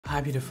Hi,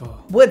 beautiful.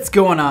 What's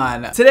going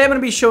on? Today I'm gonna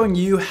be showing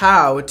you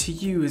how to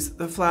use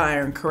the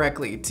Flatiron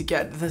correctly to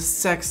get the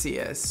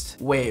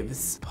sexiest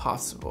waves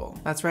possible.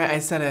 That's right, I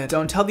said it.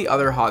 Don't tell the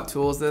other hot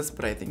tools this,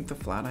 but I think the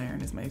Flatiron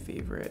is my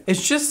favorite.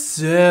 It's just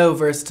so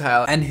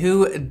versatile, and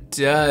who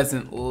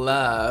doesn't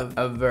love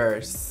a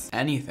verse?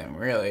 Anything,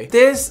 really.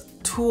 This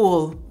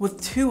tool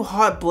with two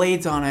hot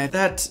blades on it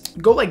that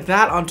go like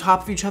that on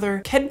top of each other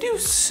can do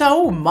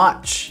so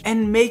much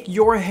and make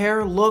your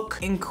hair look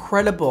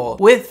incredible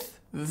with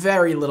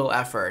very little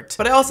effort.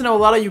 But I also know a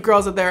lot of you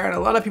girls out there and a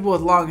lot of people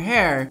with long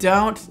hair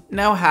don't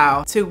know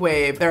how to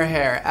wave their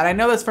hair. And I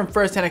know this from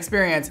firsthand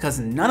experience because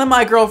none of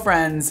my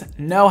girlfriends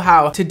know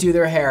how to do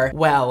their hair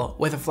well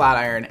with a flat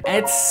iron.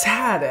 And it's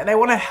sad and I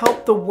want to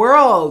help the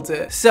world.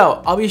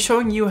 So I'll be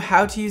showing you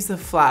how to use the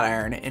flat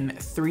iron in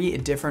 3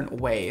 different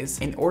ways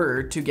in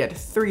order to get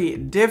 3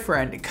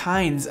 different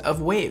kinds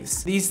of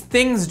waves. These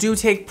things do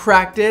take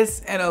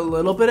practice and a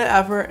little bit of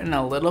effort and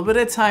a little bit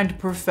of time to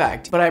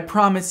perfect, but I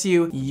promise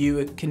you,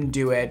 you can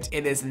do it.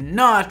 It is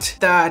not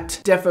that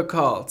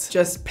difficult.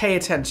 Just pay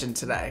attention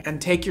today and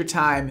take your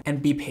time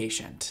and be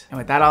patient. And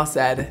with that all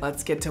said,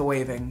 let's get to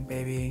waving,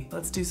 baby.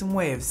 Let's do some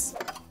waves.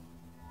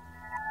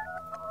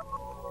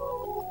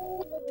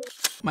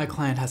 My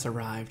client has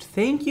arrived.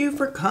 Thank you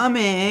for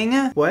coming.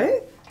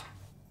 What?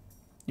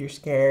 You're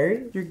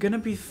scared? You're gonna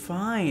be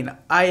fine.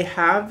 I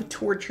have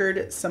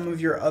tortured some of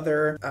your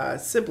other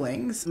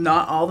siblings.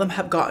 Not all of them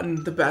have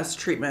gotten the best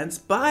treatments,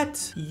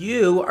 but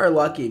you are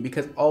lucky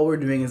because all we're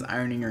doing is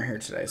ironing your hair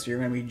today. So you're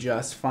gonna be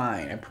just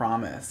fine, I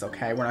promise,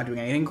 okay? We're not doing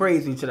anything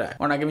crazy today.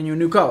 We're not giving you a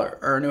new color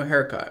or a new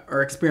haircut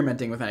or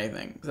experimenting with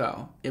anything.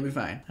 So you'll be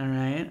fine. All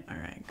right,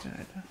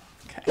 good.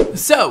 Okay.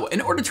 So, in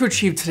order to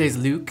achieve today's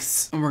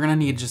looks, we're gonna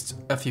need just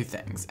a few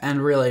things.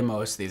 And really,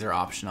 most of these are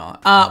optional.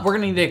 We're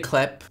gonna need a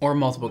clip or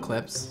multiple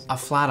clips, a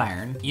flat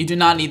iron. You do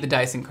not need the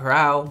Dyson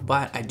Corral,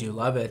 but I do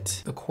love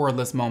it. The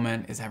cordless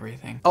moment is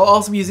everything. I'll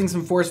also be using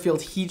some force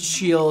field heat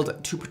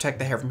shield to protect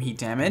the hair from heat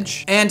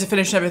damage. And to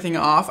finish everything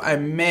off, I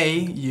may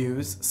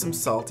use some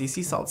salty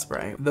sea salt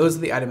spray. Those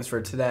are the items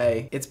for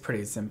today. It's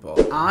pretty simple.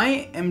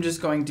 I am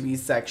just going to be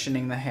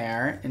sectioning the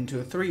hair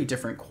into 3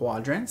 different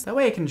quadrants. That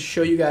way I can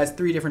show you guys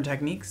 3 different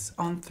techniques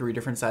on 3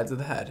 different sides of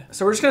the head.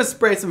 So we're just gonna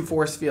spray some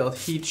force field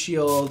heat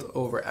shield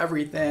over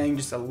everything,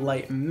 just a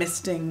light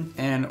misting,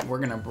 and we're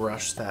gonna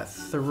brush that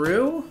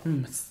through.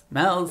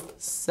 Smells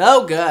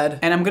so good.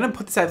 And I'm gonna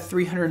put this at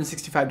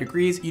 365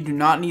 degrees. You do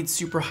not need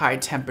super high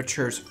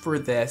temperatures for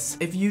this.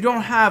 If you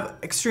don't have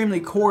extremely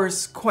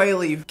coarse,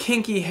 coily,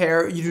 kinky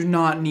hair, you do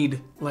not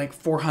need like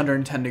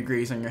 410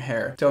 degrees on your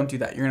hair. Don't do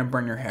that, you're gonna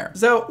burn your hair.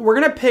 So we're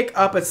gonna pick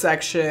up a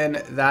section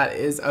that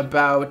is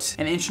about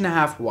 1.5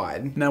 inches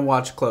wide. Now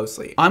watch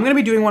closely. I'm gonna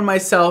be doing one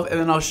myself and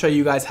then I'll show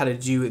you guys how to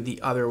do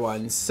the other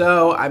one.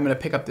 So I'm gonna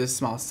pick up this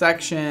small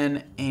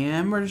section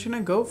and we're just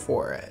gonna go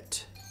for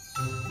it.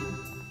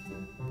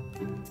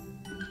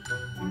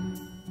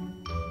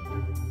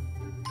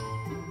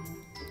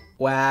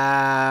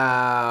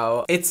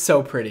 Wow, it's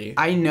so pretty.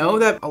 I know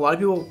that a lot of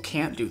people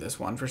can't do this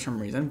one for some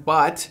reason,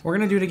 but we're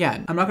gonna do it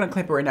again. I'm not gonna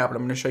clamp it right now, but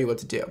I'm gonna show you what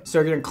to do. So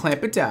you're gonna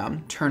clamp it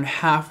down, turn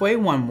halfway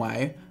one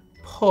way,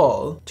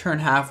 pull, turn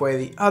halfway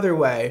the other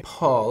way,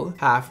 pull,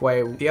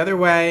 halfway the other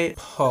way,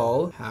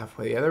 pull,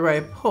 halfway the other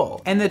way,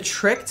 pull. And the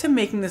trick to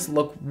making this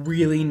look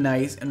really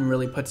nice and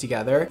really put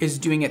together is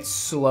doing it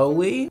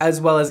slowly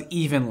as well as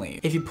evenly.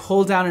 If you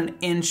pull down 1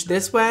 inch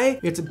this way,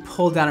 you have to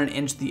pull down 1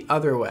 inch the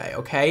other way,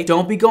 okay?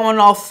 Don't be going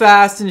all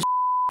fast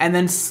and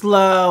then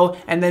slow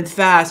and then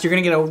fast. You're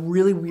gonna get a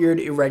really weird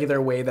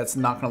irregular wave that's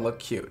not gonna look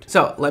cute.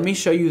 So let me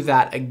show you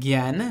that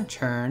again.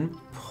 Turn,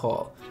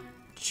 pull,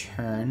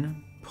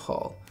 churn,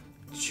 pull.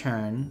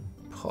 Churn,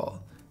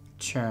 pull,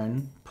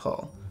 churn,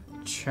 pull,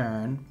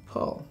 churn,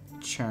 pull,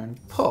 churn,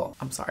 pull.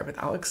 I'm sorry, but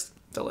that looks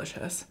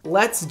delicious.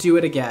 Let's do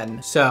it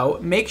again. So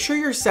make sure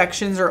your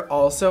sections are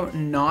also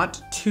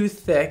not too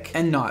thick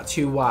and not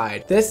too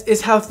wide. This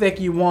is how thick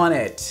you want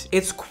it.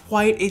 It's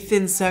quite a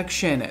thin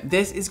section.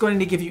 This is going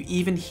to give you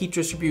even heat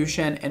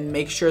distribution and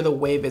make sure the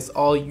wave is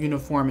all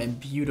uniform and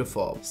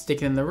beautiful.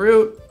 Stick it in the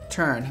root,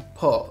 turn,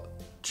 pull,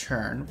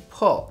 churn,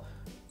 pull,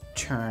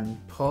 churn,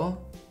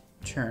 pull,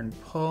 churn,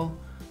 pull,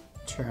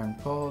 turn,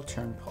 pull,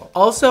 turn, pull.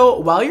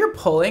 Also, while you're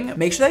pulling,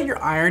 make sure that your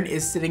iron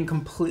is sitting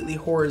completely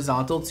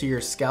horizontal to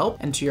your scalp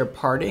and to your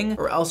parting,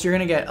 or else you're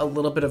gonna get a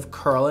little bit of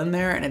curl in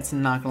there and it's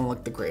not gonna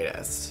look the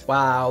greatest.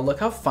 Wow,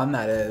 look how fun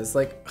that is.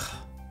 Like,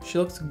 she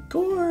looks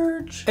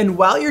gorge. And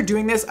while you're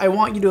doing this, I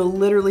want you to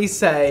literally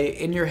say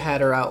in your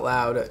head or out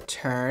loud,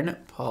 turn,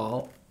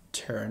 pull,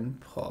 turn,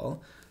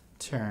 pull,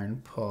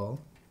 turn, pull,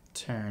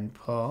 turn,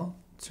 pull,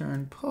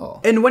 turn,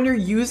 pull. And when you're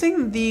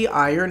using the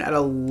iron at a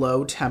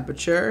low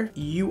temperature,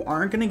 you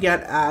aren't gonna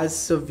get as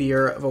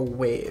severe of a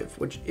wave,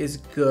 which is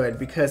good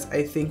because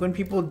I think when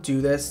people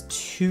do this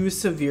too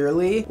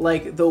severely,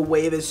 like the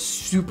wave is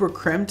super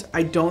crimped,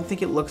 I don't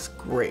think it looks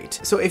great.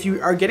 So if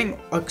you are getting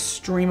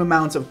extreme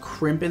amounts of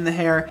crimp in the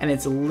hair and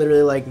it's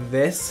literally like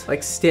this,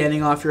 like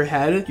standing off your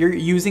head, you're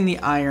using the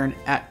iron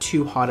at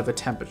too hot of a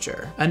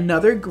temperature.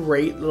 Another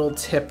great little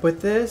tip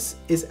with this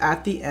is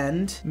at the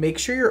end, make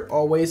sure you're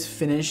always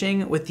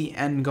finishing with the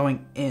end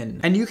going in.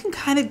 And you can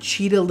kind of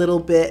cheat a little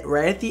bit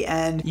right at the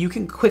end. You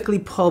can quickly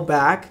pull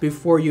back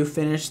before you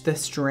finish the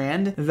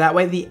strand. That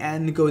way the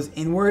end goes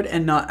inward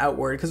and not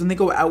outward. Because when they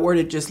go outward,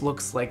 it just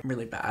looks like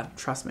really bad.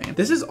 Trust me.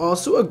 This is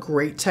also a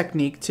great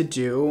technique to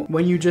do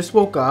when you just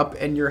woke up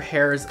and your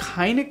hair is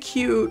kind of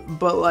cute,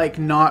 but like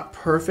not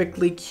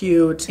perfectly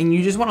cute. And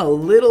you just want a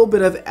little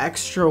bit of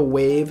extra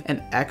wave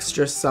and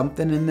extra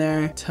something in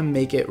there to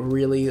make it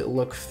really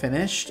look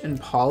finished and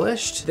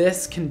polished.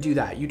 This can do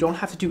that. You don't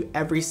have to do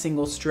every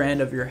single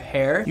strand of your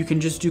hair. You can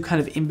just do kind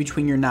of in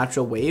between your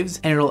natural waves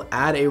and it'll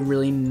add a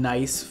really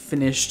nice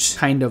finished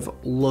kind of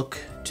look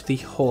to the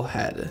whole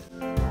head.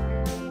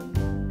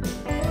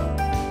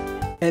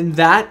 And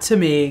that to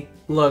me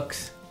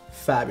looks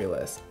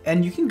fabulous.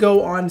 And you can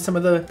go on some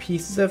of the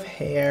pieces of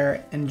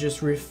hair and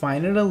just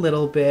refine it a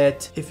little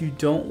bit. If you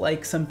don't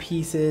like some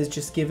pieces,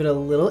 just give it a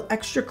little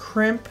extra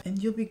crimp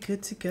and you'll be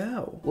good to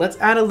go. Let's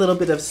add a little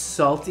bit of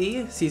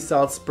salty sea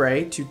salt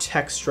spray to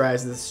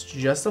texturize this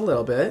just a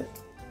little bit.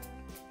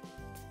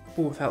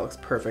 Ooh, that looks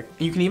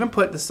perfect. You can even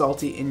put the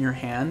salty in your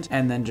hand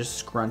and then just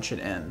scrunch it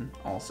in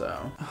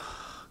also.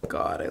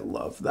 God, I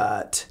love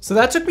that. So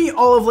that took me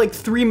all of like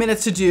 3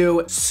 minutes to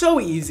do. So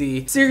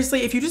easy.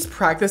 Seriously, if you just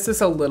practice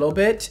this a little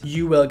bit,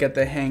 you will get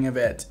the hang of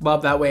it.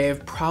 Love that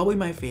wave, probably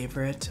my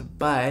favorite,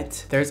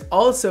 but there's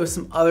also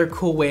some other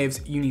cool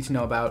waves you need to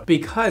know about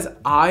because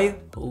I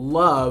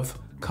love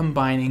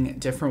combining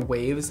different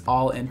waves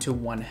all into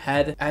one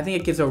head. I think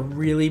it gives a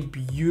really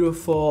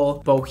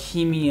beautiful,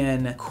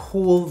 bohemian,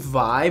 cool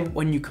vibe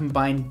when you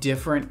combine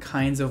different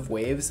kinds of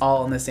waves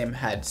all in the same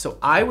head. So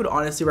I would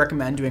honestly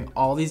recommend doing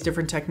all these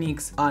different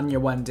techniques on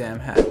your one damn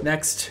head.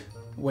 Next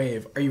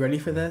wave. Are you ready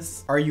for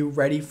this? Are you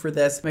ready for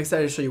this? I'm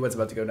excited to show you what's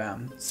about to go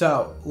down.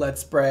 So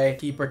let's spray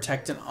Keep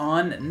Protectant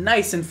on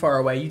nice and far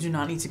away. You do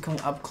not need to come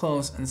up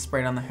close and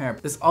spray it on the hair.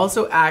 This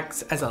also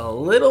acts as a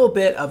little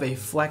bit of a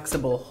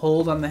flexible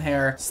hold on the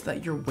hair so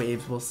that your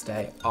waves will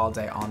stay all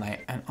day, all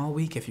night, and all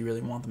week if you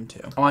really want them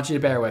to. I want you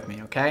to bear with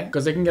me, okay?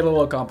 Because it can get a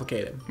little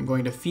complicated. I'm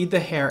going to feed the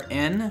hair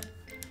in,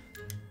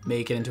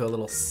 make it into a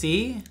little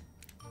C,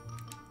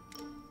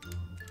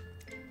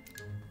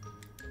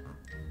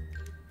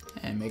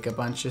 and make a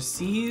bunch of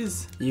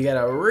C's. You get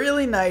a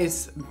really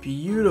nice,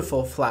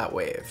 beautiful flat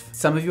wave.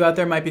 Some of you out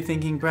there might be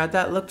thinking, Brad,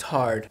 that looked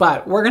hard,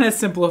 but we're gonna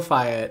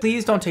simplify it.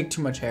 Please don't take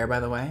too much hair, by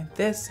the way.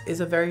 This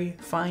is a very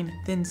fine,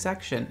 thin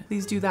section.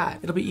 Please do that.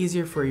 It'll be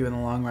easier for you in the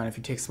long run if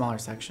you take smaller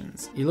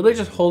sections. You literally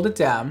just hold it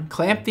down,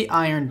 clamp the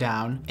iron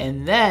down,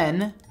 and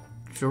then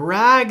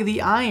drag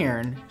the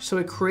iron so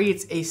it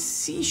creates a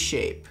C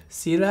shape.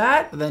 See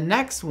that? The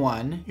next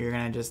one, you're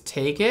gonna just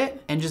take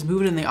it and just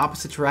move it in the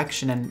opposite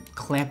direction and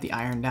clamp the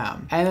iron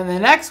down. And then the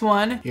next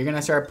one, you're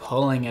gonna start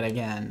pulling it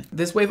again.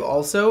 This wave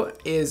also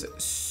is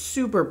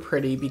super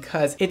pretty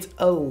because it's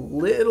a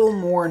little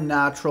more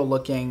natural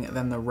looking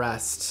than the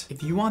rest.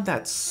 If you want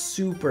that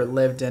super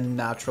lived in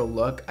natural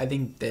look, I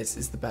think this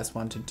is the best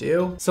one to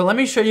do. So let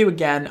me show you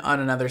again on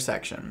another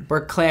section.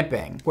 We're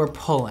clamping, we're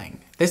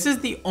pulling. This is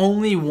the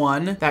only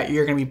one that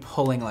you're gonna be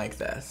pulling like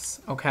this,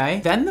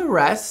 okay? Then the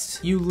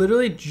rest, you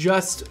literally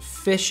just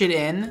fish it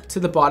in to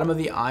the bottom of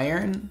the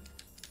iron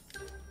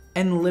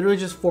and literally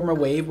just form a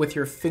wave with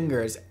your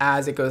fingers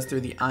as it goes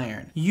through the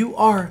iron. You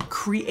are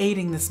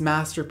creating this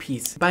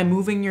masterpiece by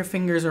moving your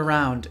fingers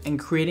around and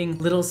creating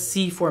little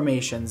C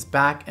formations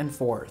back and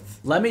forth.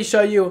 Let me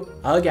show you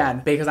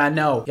again because I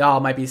know y'all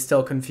might be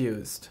still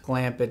confused.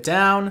 Clamp it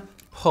down,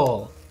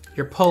 pull.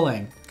 You're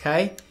pulling,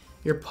 okay?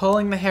 You're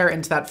pulling the hair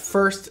into that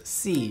first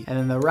C, and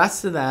then the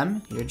rest of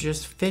them, you're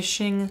just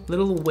fishing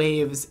little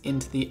waves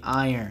into the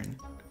iron,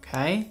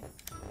 okay?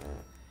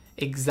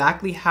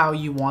 Exactly how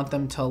you want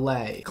them to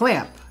lay.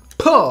 Clamp,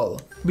 pull.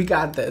 We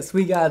got this,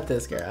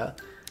 girl.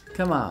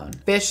 Come on.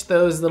 Fish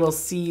those little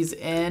C's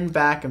in,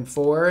 back and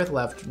forth,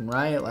 left and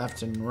right,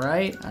 left and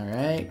right. All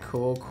right,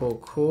 cool, cool,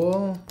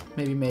 cool.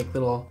 Maybe make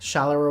little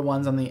shallower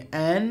ones on the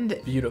end.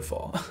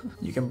 Beautiful.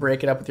 You can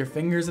break it up with your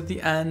fingers at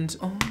the end.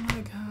 Oh my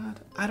God.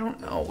 I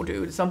don't know,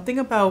 dude. Something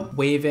about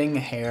waving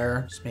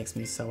hair just makes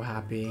me so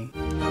happy.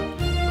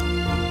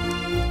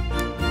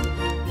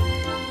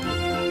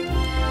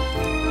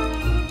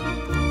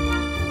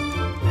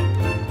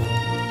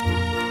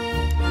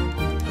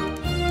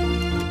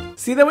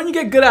 See that when you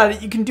get good at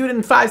it, you can do it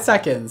in 5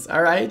 seconds,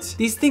 all right?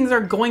 These things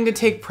are going to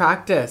take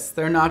practice.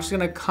 They're not just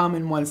gonna come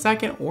in 1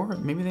 second, or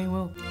maybe they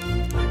will.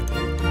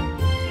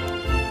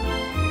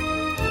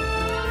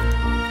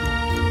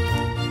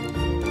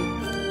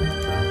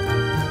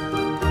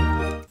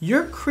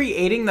 you're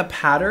creating the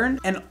pattern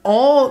and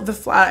all the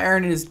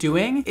Flatiron is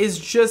doing is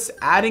just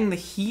adding the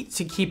heat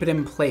to keep it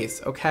in place,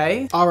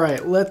 okay? All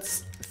right,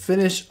 let's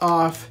finish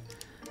off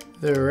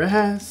the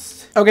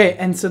rest. Okay,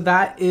 and so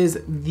that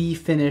is the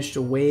finished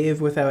wave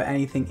without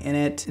anything in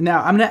it.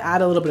 Now I'm gonna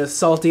add a little bit of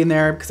salty in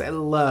there because I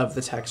love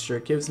the texture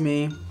it gives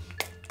me.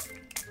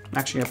 I'm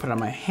actually gonna put it on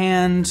my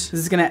hand. This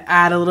is gonna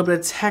add a little bit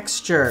of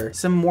texture,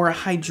 some more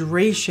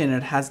hydration.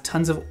 It has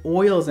tons of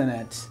oils in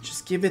it.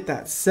 Just give it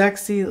that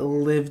sexy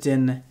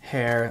lived-in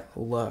hair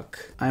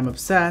look. I'm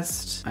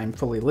obsessed, I'm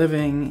fully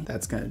living.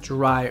 That's gonna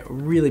dry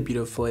really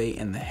beautifully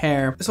in the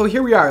hair. So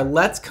here we are,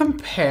 let's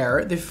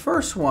compare the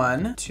first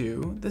one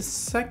to the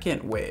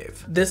second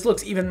wave. This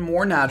looks even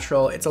more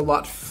natural. It's a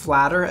lot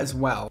flatter as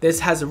well. This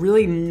has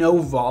really no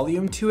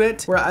volume to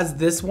it, whereas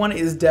this one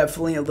is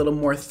definitely a little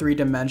more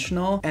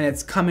three-dimensional and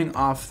it's coming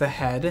off the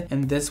head,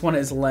 and this one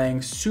is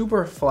laying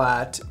super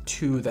flat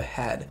to the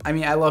head. I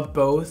mean, I love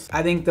both.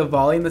 I think the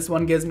volume this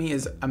one gives me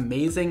is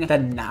amazing. The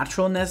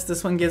naturalness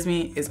this one gives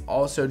me is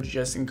also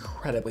just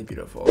incredibly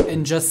beautiful.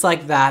 And just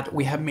like that,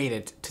 we have made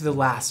it to the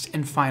last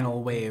and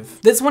final wave.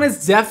 This one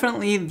is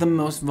definitely the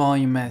most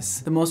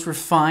voluminous, the most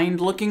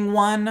refined looking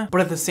one, but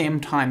at the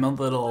same time, a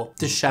little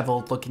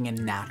disheveled looking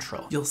and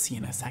natural. You'll see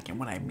in a second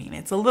what I mean.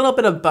 It's a little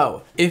bit of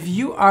both. If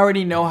you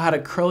already know how to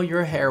curl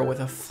your hair with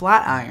a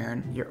flat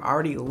iron, you're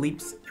already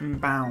leaps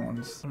and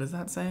bounds. What is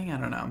that saying? I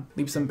don't know.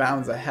 Leaps and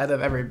bounds ahead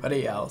of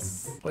everybody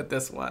else with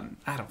this one.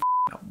 I don't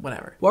know,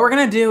 whatever. What we're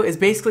gonna do is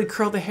basically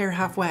curl the hair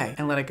halfway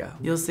and let it go.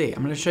 You'll see.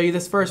 I'm gonna show you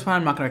this first one.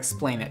 I'm not gonna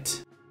explain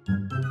it.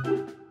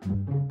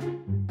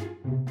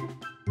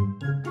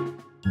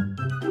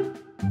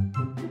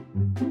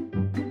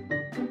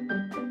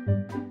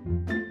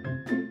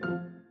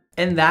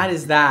 And that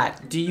is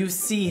that. Do you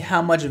see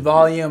how much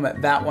volume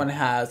that one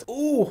has?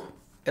 Ooh.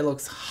 It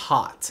looks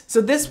hot. So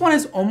this one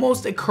is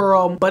almost a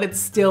curl, but it's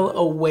still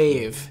a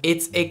wave.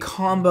 It's a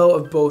combo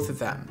of both of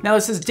them. Now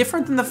this is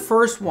different than the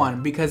first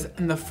one because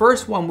in the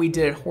first one we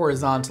did it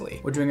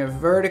horizontally. We're doing it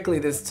vertically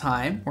this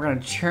time. We're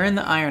gonna turn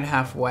the iron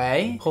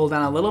halfway, hold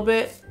down a little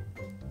bit,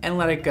 and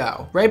let it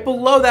go. Right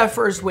below that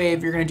first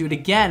wave, you're gonna do it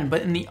again,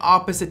 but in the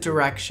opposite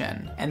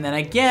direction. And then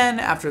again,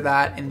 after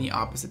that, in the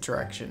opposite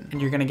direction. And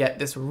you're gonna get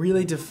this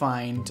really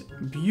defined,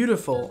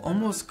 beautiful,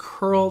 almost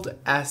curled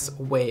S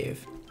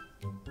wave.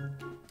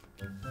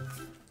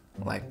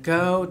 Let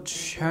go,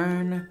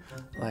 churn,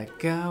 let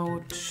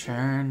go,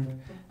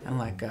 churn, and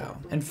let go.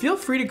 And feel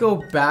free to go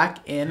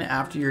back in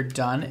after you're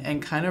done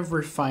and kind of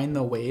refine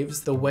the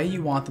waves the way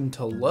you want them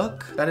to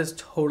look. That is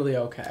totally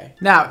okay.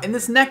 Now, in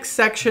this next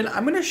section,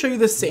 I'm gonna show you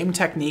the same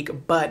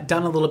technique, but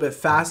done a little bit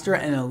faster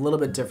and a little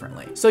bit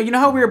differently. So you know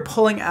how we were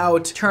pulling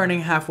out, turning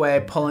halfway,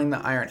 pulling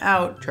the iron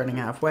out, turning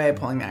halfway,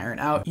 pulling the iron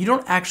out? You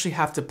don't actually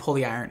have to pull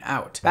the iron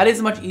out. That is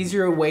a much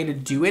easier way to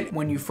do it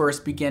when you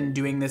first begin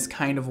doing this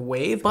kind of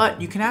wave,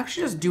 but you can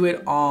actually just do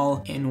it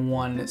all in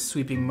one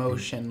sweeping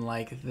motion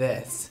like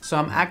this. So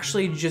I'm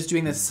actually just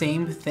doing the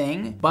same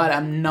thing, but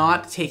I'm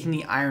not taking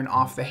the iron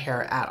off the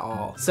hair at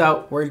all.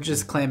 So we're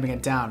just clamping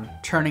it down,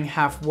 turning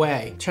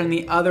halfway, turning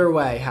the other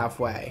way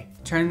halfway,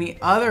 turning the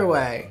other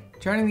way,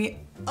 turning the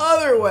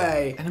other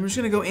way. And I'm just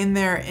gonna go in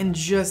there and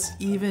just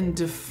even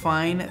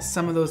define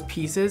some of those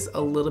pieces a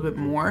little bit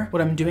more.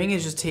 What I'm doing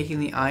is just taking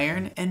the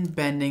iron and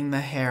bending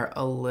the hair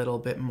a little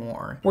bit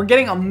more. We're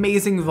getting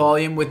amazing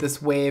volume with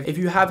this wave. If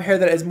you have hair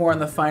that is more on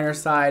the finer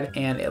side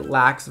and it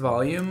lacks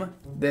volume,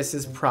 this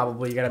is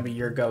probably gonna be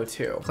your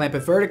go-to. Clamp it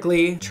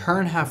vertically,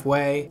 turn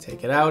halfway,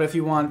 take it out if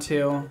you want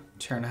to,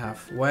 turn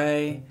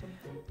halfway,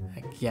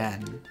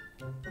 again.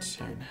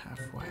 Turn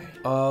halfway.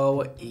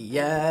 Oh,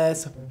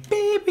 yes,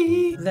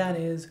 baby. That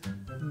is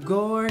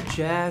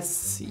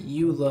gorgeous.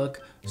 You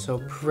look so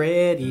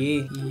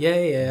pretty.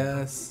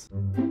 Yes.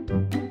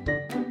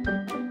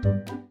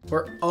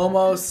 We're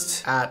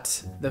almost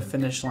at the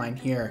finish line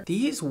here.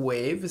 These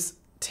waves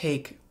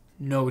take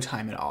no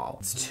time at all.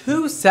 It's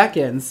 2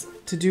 seconds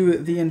to do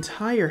the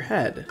entire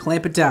head.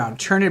 Clamp it down,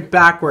 turn it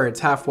backwards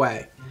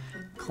halfway.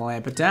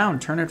 Clamp it down,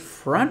 turn it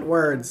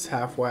frontwards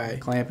halfway.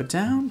 Clamp it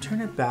down,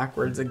 turn it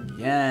backwards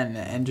again,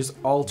 and just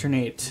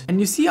alternate. And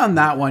you see on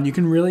that one, you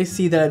can really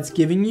see that it's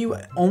giving you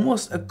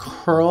almost a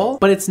curl,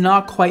 but it's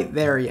not quite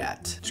there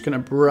yet. Just gonna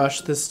brush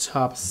this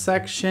top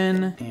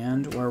section,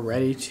 and we're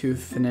ready to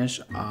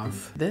finish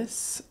off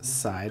this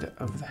side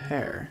of the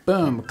hair.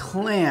 Boom,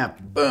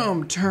 clamp,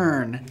 boom,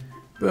 turn.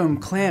 Boom,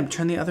 clamp,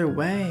 turn the other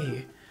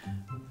way.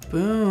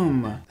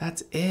 Boom,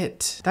 that's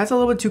it. That's a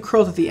little bit too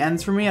curled at the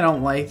ends for me. I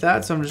don't like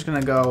that, so I'm just gonna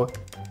go,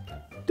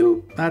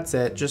 doop, that's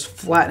it. Just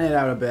flatten it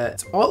out a bit.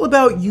 It's all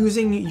about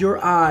using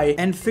your eye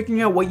and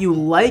figuring out what you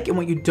like and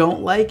what you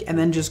don't like and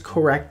then just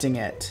correcting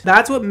it.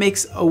 That's what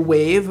makes a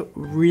wave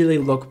really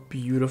look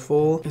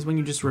beautiful, is when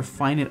you just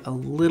refine it a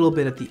little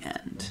bit at the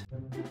end.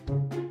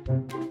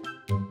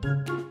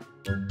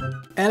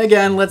 And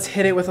again, let's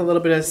hit it with a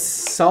little bit of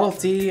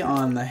salty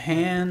on the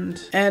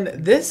hand. And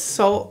this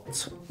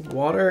salt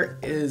Water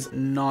is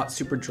not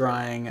super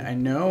drying. I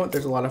know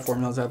there's a lot of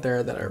formulas out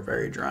there that are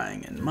very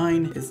drying, and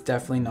mine is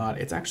definitely not.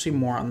 It's actually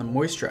more on the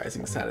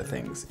moisturizing side of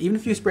things. Even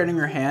if you spray it in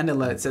your hand and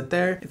let it sit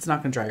there, it's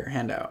not gonna dry your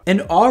hand out.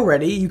 And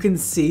already you can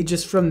see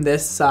just from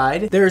this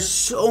side, there's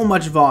so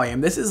much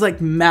volume. This is like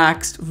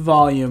maxed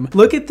volume.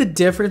 Look at the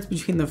difference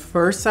between the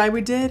first side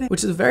we did,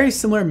 which is a very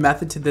similar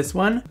method to this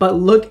one, but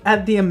look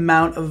at the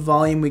amount of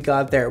volume we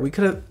got there. We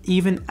could have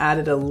even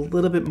added a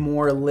little bit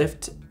more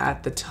lift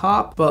at the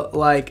top, but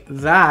like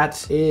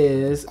that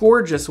is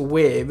gorgeous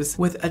waves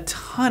with a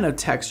ton of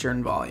texture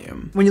and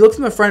volume. When you look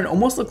from the front, it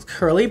almost looks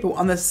curly, but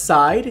on the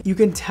side, you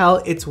can tell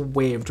it's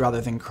waved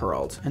rather than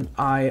curled. And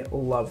I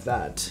love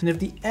that. And if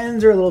the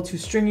ends are a little too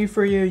stringy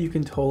for you, you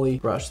can totally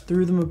brush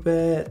through them a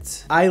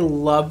bit. I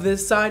love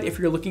this side if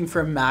you're looking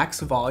for max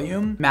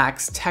volume,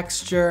 max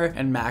texture,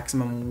 and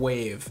maximum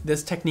wave.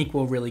 This technique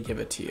will really give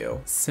it to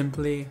you.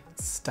 Simply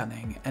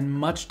stunning and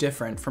much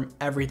different from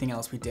everything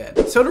else we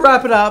did. So to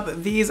wrap it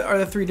up, these are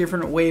the 3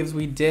 different waves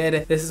we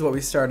did. This is what we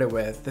started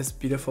with, this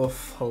beautiful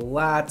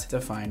flat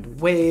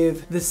defined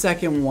wave. The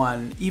second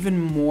one, even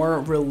more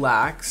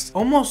relaxed,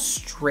 almost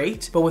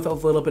straight, but with a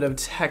little bit of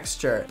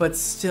texture, but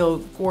still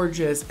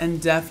gorgeous.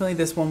 And definitely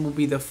this one will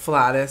be the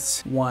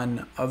flattest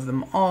one of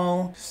them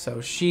all.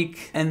 So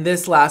chic. And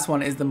this last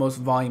one is the most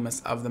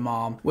voluminous of them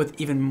all with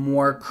even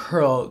more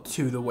curl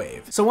to the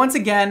wave. So once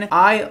again,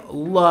 I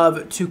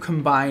love to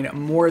combine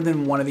more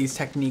than one of these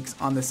techniques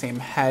on the same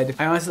head.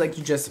 I honestly like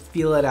to just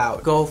feel it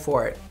out. Go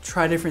for it.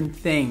 Try different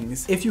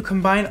things. If you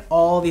combine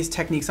all these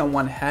techniques on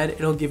one head,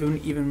 it'll give you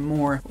an even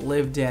more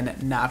lived in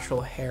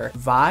natural hair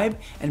vibe,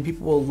 and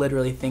people will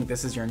literally think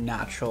this is your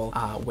natural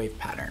wave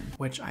pattern,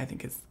 which I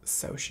think is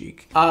so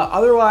chic.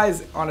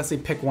 Otherwise, honestly,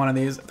 pick one of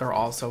these. They're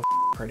all so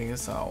pretty,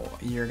 so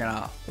you're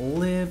gonna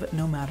live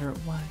no matter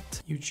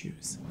what you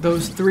choose.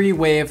 Those 3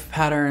 wave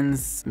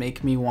patterns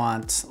make me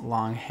want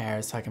long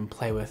hair so I can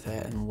play with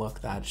it and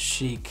look that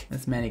chic.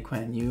 Miss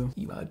Mannequin, you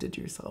outdid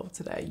yourself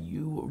today.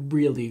 You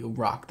really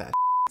rock that.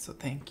 So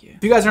thank you.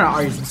 If you guys are not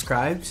already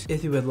subscribed,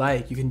 if you would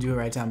like, you can do it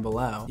right down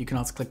below. You can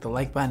also click the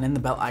like button and the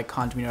bell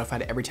icon to be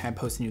notified every time I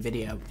post a new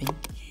video. Thank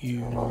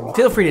you.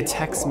 Feel free to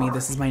text me.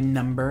 This is my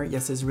number.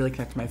 Yes, this is really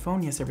connected to my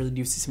phone. Yes, I really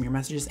do see some of your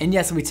messages. And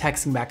yes, I'll be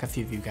texting back a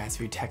few of you guys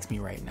if you text me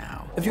right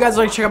now. If you guys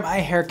would like to check out my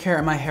hair care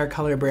and my hair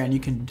color brand, you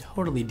can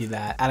totally do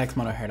that at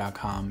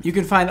xmotohair.com. You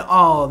can find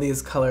all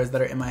these colors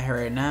that are in my hair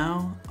right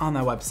now on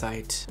that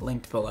website,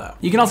 linked below.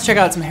 You can also check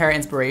out some hair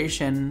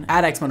inspiration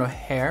at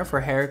xmotohair for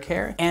hair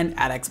care and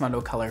at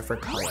xmotocolor for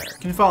color. You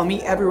can follow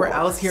me everywhere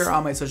else here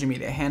on my social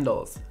media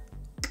handles.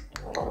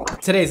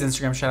 Today's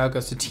Instagram shout out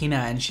goes to Tina,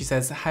 and she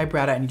says, "Hi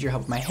Brad, I need your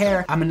help with my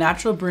hair. I'm a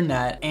natural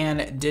brunette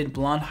and did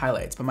blonde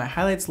highlights, but my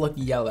highlights look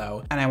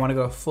yellow and I want to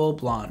go full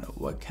blonde.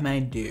 What can I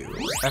do?"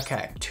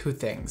 Okay, 2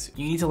 things.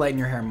 You need to lighten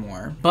your hair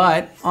more,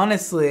 but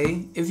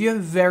honestly, if you have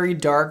very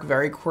dark,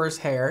 very coarse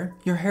hair,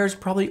 your hair is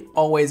probably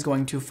always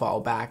going to fall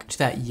back to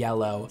that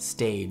yellow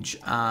stage.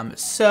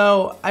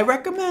 So I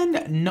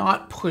recommend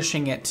not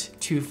pushing it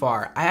too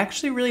far. I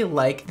actually really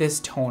like this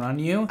tone on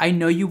you. I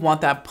know you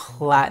want that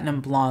platinum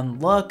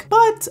blonde look,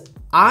 but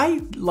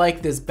I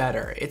like this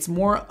better. It's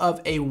more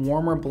of a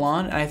warmer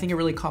blonde, and I think it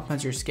really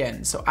complements your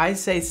skin. So I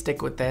say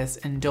stick with this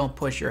and don't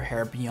push your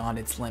hair beyond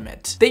its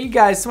limit. Thank you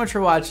guys so much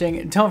for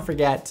watching. Don't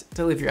forget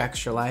to live your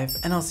extra life,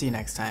 and I'll see you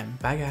next time.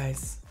 Bye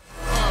guys.